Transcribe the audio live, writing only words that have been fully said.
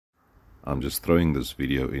I'm just throwing this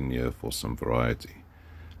video in here for some variety.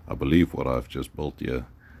 I believe what I've just built here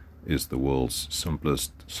is the world's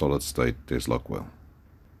simplest solid-state Tesla coil.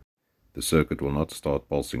 The circuit will not start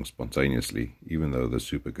pulsing spontaneously, even though the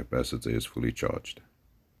supercapacitor is fully charged.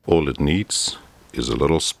 All it needs is a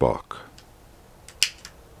little spark.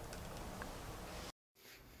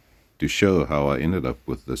 To show how I ended up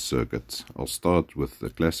with this circuit, I'll start with the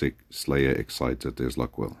classic Slayer exciter Tesla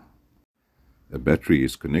coil. A battery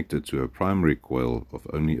is connected to a primary coil of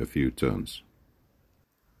only a few turns.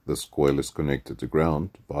 This coil is connected to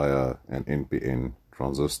ground via an NPN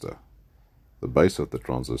transistor. The base of the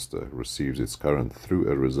transistor receives its current through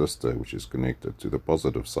a resistor which is connected to the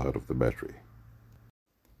positive side of the battery.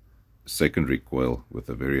 A secondary coil with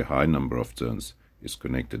a very high number of turns is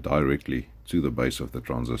connected directly to the base of the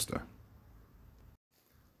transistor.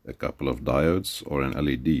 A couple of diodes or an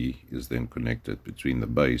LED is then connected between the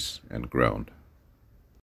base and ground.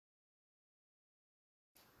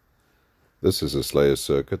 This is a Slayer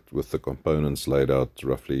circuit with the components laid out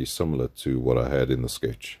roughly similar to what I had in the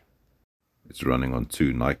sketch. It's running on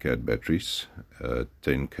two NiCad batteries, a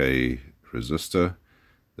 10K resistor.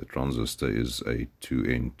 The transistor is a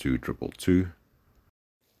 2N2222.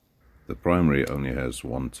 The primary only has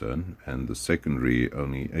 1 turn and the secondary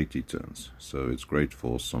only 80 turns, so it's great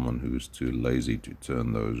for someone who's too lazy to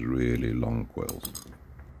turn those really long coils.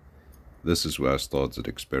 This is where I started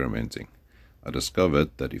experimenting. I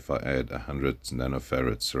discovered that if I add 100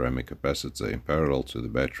 nanofarad ceramic capacitor in parallel to the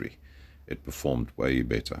battery, it performed way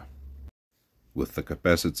better. With the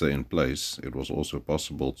capacitor in place, it was also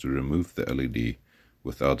possible to remove the LED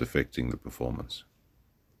without affecting the performance.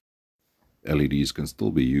 LEDs can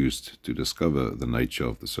still be used to discover the nature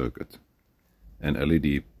of the circuit. An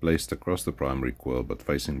LED placed across the primary coil but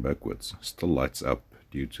facing backwards still lights up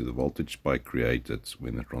due to the voltage spike created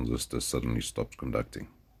when the transistor suddenly stops conducting.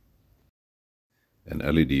 An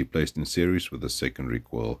LED placed in series with the secondary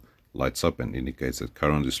coil lights up and indicates that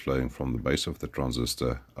current is flowing from the base of the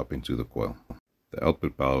transistor up into the coil. The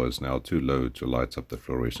output power is now too low to light up the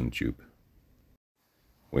fluorescent tube.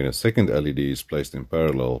 When a second LED is placed in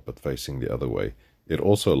parallel but facing the other way, it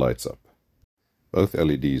also lights up. Both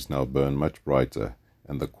LEDs now burn much brighter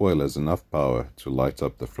and the coil has enough power to light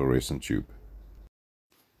up the fluorescent tube.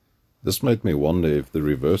 This made me wonder if the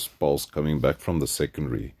reverse pulse coming back from the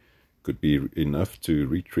secondary could be enough to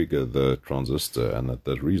re-trigger the transistor and that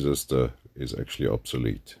the resistor is actually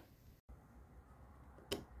obsolete.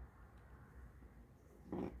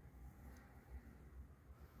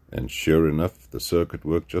 And sure enough, the circuit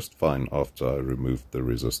worked just fine after I removed the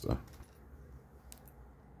resistor.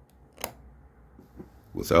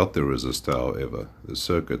 Without the resistor, however, the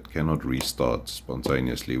circuit cannot restart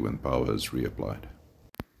spontaneously when power is reapplied.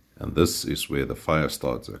 And this is where the fire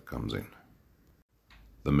starter comes in.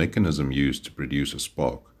 The mechanism used to produce a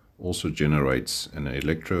spark also generates an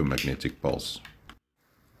electromagnetic pulse.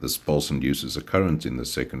 This pulse induces a current in the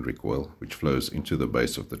secondary coil which flows into the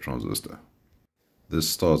base of the transistor. This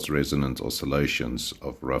starts resonant oscillations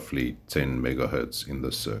of roughly 10 MHz in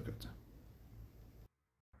this circuit.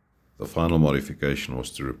 The final modification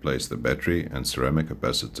was to replace the battery and ceramic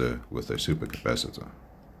capacitor with a supercapacitor.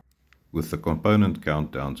 With the component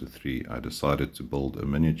count down to 3, I decided to build a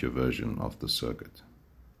miniature version of the circuit.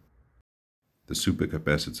 The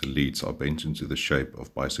supercapacitor leads are bent into the shape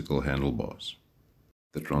of bicycle handlebars.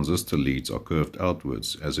 The transistor leads are curved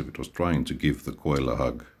outwards as if it was trying to give the coil a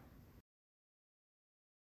hug.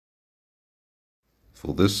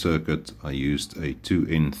 For this circuit I used a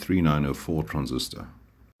 2N3904 transistor.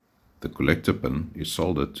 The collector pin is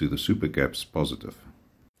soldered to the supercap's positive,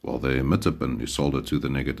 while the emitter pin is soldered to the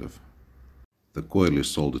negative. The coil is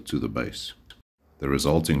soldered to the base. The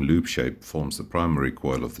resulting loop shape forms the primary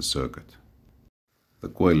coil of the circuit. The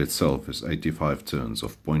coil itself is 85 turns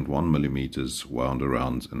of 0.1 mm wound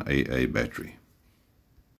around an AA battery.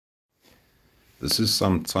 This is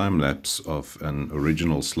some time-lapse of an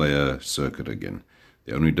original Slayer circuit again.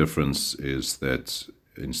 The only difference is that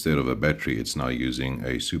instead of a battery it's now using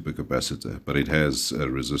a supercapacitor, but it has a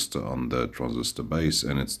resistor on the transistor base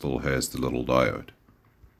and it still has the little diode.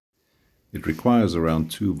 It requires around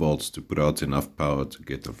 2 volts to put out enough power to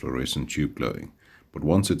get the fluorescent tube glowing. But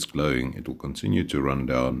once it's glowing, it will continue to run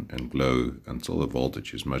down and glow until the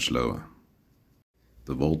voltage is much lower.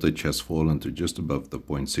 The voltage has fallen to just above the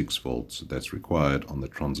 0.6 volts that's required on the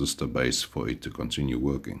transistor base for it to continue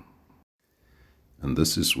working. And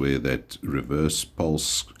this is where that reverse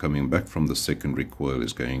pulse coming back from the secondary coil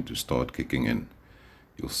is going to start kicking in.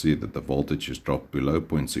 You'll see that the voltage has dropped below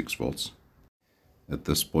 0.6 volts. At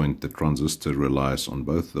this point, the transistor relies on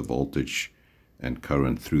both the voltage and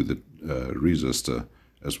current through the resistor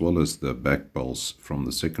as well as the back pulse from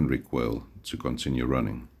the secondary coil to continue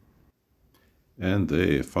running. And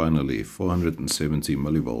there, finally, 470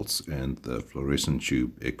 millivolts and the fluorescent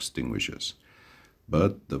tube extinguishes.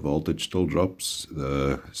 But the voltage still drops,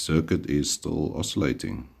 the circuit is still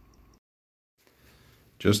oscillating.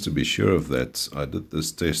 Just to be sure of that, I did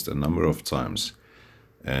this test a number of times,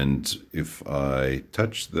 and if I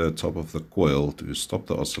touch the top of the coil to stop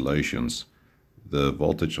the oscillations, the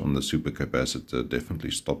voltage on the supercapacitor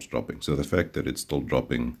definitely stops dropping. So the fact that it's still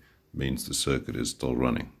dropping means the circuit is still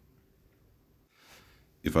running.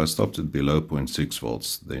 If I stopped it below 0.6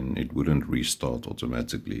 volts, then it wouldn't restart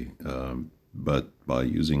automatically. But by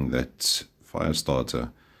using that fire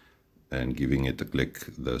starter and giving it a click,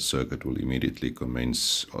 the circuit will immediately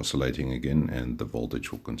commence oscillating again and the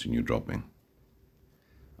voltage will continue dropping.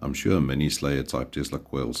 I'm sure many Slayer type Tesla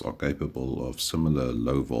coils are capable of similar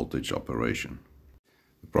low voltage operation.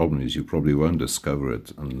 The problem is you probably won't discover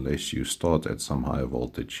it unless you start at some higher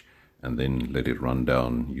voltage and then let it run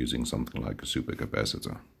down using something like a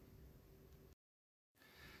supercapacitor.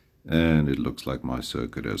 And it looks like my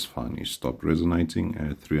circuit has finally stopped resonating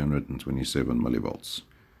at 327 millivolts.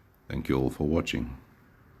 Thank you all for watching.